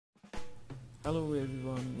Hello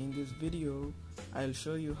everyone, in this video I'll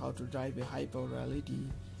show you how to drive a high power LED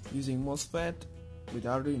using MOSFET with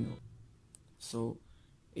Arduino. So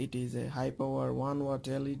it is a high power 1 watt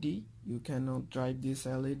LED. You cannot drive this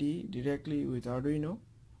LED directly with Arduino.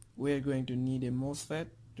 We are going to need a MOSFET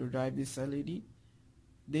to drive this LED.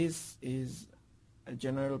 This is a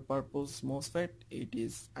general purpose MOSFET. It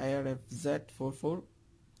is IRFZ44,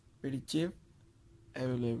 pretty cheap,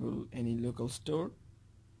 available any local store.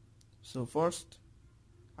 So first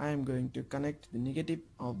I am going to connect the negative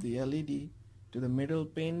of the LED to the middle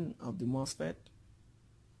pin of the MOSFET.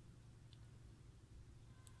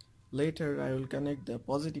 Later I will connect the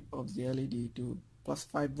positive of the LED to plus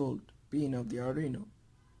 5 volt pin of the Arduino.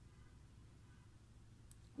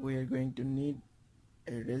 We are going to need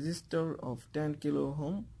a resistor of 10 kilo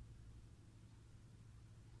ohm.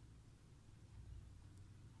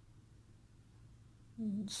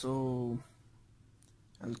 So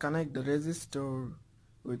I'll connect the resistor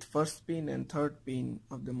with first pin and third pin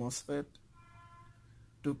of the MOSFET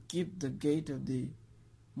to keep the gate of the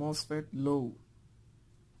MOSFET low.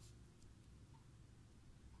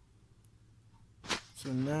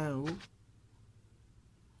 So now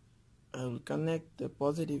I will connect the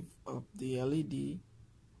positive of the LED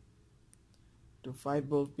to 5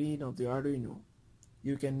 volt pin of the Arduino.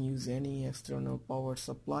 You can use any external power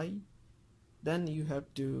supply. Then you have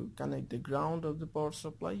to connect the ground of the power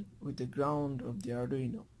supply with the ground of the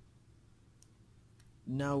Arduino.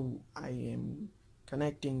 Now I am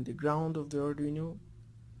connecting the ground of the Arduino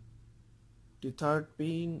to third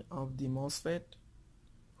pin of the MOSFET,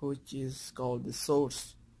 which is called the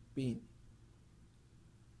source pin.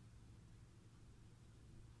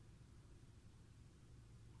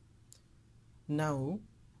 Now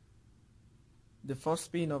the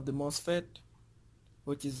first pin of the MOSFET,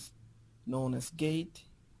 which is known as gate,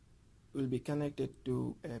 will be connected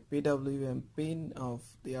to a PWM pin of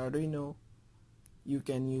the Arduino. You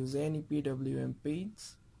can use any PWM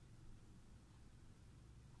pins.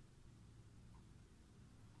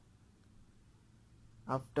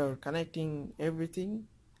 After connecting everything,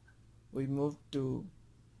 we move to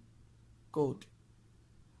code.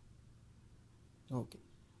 Okay,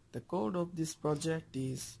 the code of this project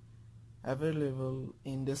is available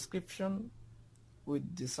in description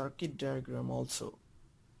with the circuit diagram also.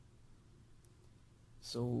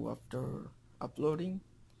 So after uploading,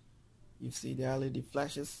 you see the LED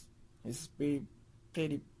flashes. It's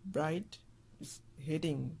pretty bright. It's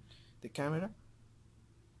hitting the camera.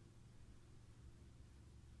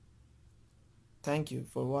 Thank you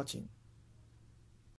for watching.